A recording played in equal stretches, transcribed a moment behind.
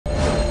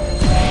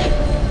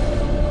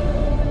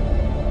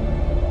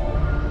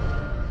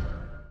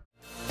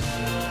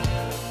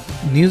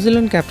New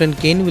Zealand captain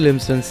Kane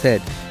Williamson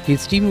said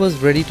his team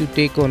was ready to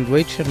take on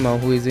Rohit Sharma,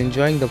 who is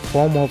enjoying the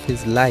form of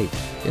his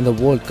life in the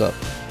World Cup.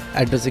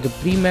 Addressing a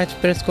pre-match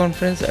press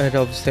conference ahead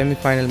of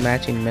semi-final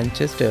match in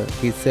Manchester,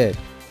 he said,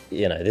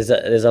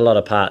 There's a lot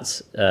of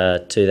parts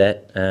to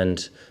that,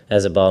 and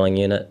as a bowling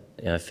unit,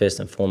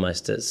 first and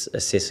foremost it's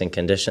assessing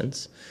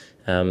conditions.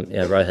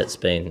 Rohit's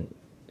been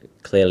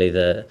clearly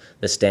the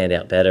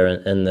standout batter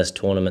in this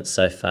tournament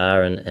so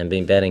far and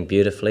been batting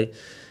beautifully.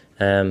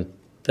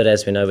 But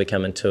as we know, we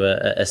come into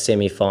a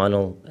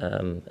semi-final.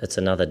 It's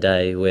another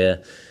day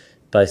where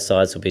both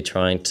sides will be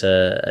trying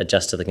to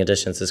adjust to the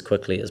conditions as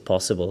quickly as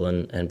possible,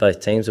 and both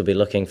teams will be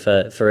looking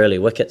for early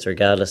wickets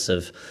regardless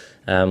of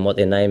what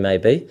their name may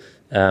be.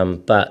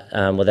 But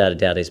without a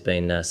doubt, he's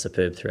been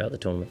superb throughout the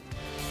tournament.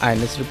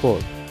 INS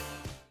Report.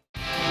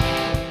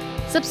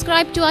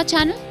 Subscribe to our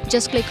channel.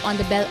 Just click on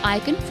the bell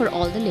icon for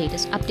all the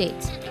latest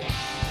updates.